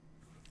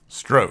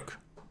Stroke.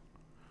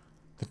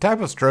 The type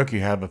of stroke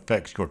you have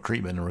affects your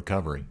treatment and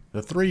recovery.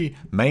 The three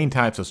main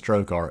types of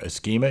stroke are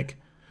ischemic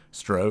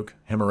stroke,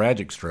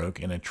 hemorrhagic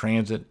stroke, and a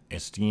transient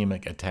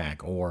ischemic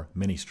attack or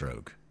mini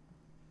stroke.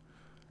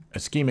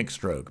 Ischemic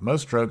stroke.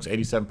 Most strokes,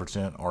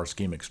 87%, are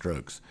ischemic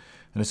strokes.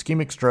 An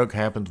ischemic stroke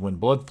happens when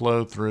blood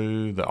flow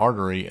through the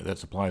artery that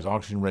supplies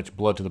oxygen-rich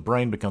blood to the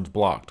brain becomes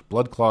blocked.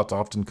 Blood clots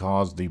often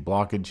cause the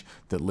blockage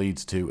that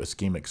leads to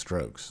ischemic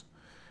strokes.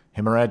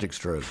 Hemorrhagic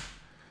stroke.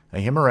 A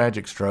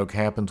hemorrhagic stroke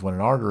happens when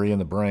an artery in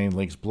the brain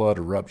leaks blood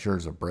or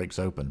ruptures or breaks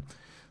open.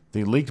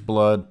 The leaked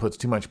blood puts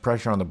too much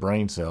pressure on the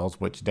brain cells,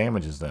 which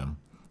damages them.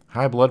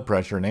 High blood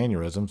pressure and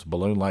aneurysms,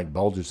 balloon-like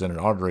bulges in an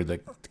artery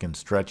that can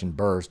stretch and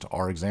burst,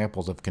 are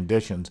examples of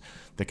conditions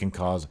that can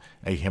cause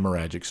a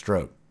hemorrhagic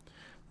stroke.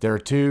 There are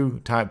two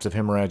types of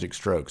hemorrhagic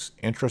strokes.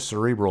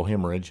 Intracerebral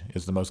hemorrhage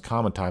is the most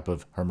common type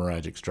of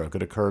hemorrhagic stroke.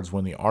 It occurs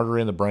when the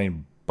artery in the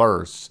brain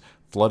bursts,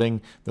 flooding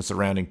the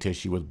surrounding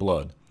tissue with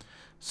blood.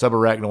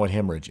 Subarachnoid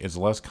hemorrhage is a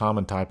less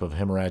common type of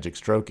hemorrhagic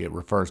stroke. It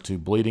refers to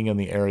bleeding in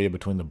the area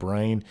between the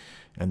brain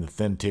and the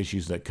thin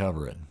tissues that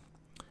cover it.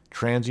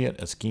 Transient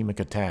ischemic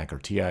attack, or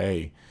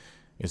TIA,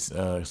 is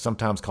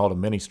sometimes called a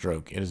mini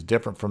stroke. It is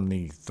different from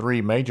the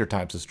three major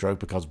types of stroke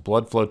because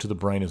blood flow to the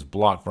brain is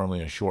blocked for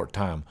only a short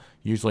time,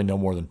 usually no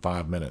more than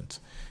 5 minutes.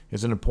 It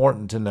is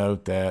important to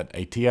note that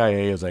a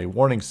TIA is a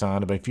warning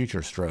sign of a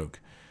future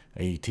stroke.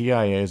 A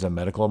TIA is a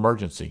medical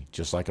emergency,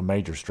 just like a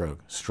major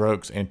stroke.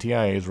 Strokes and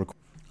TIAs require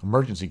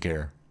emergency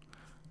care.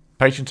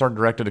 Patients are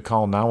directed to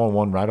call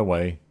 911 right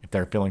away if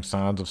they're feeling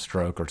signs of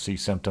stroke or see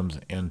symptoms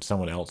in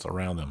someone else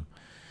around them.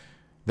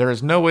 There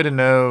is no way to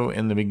know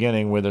in the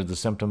beginning whether the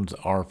symptoms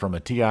are from a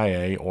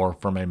TIA or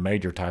from a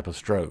major type of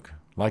stroke.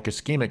 Like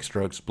ischemic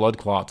strokes, blood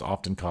clots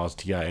often cause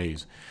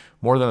TIAs.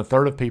 More than a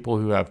third of people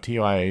who have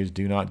TIAs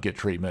do not get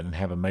treatment and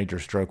have a major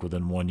stroke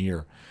within 1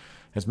 year.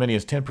 As many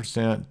as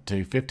 10%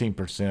 to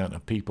 15%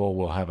 of people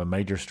will have a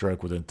major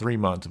stroke within 3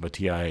 months of a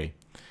TIA.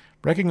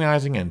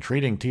 Recognizing and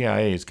treating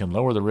TIAs can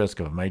lower the risk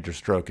of a major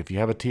stroke. If you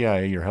have a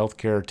TIA, your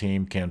healthcare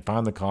team can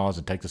find the cause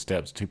and take the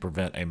steps to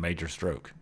prevent a major stroke.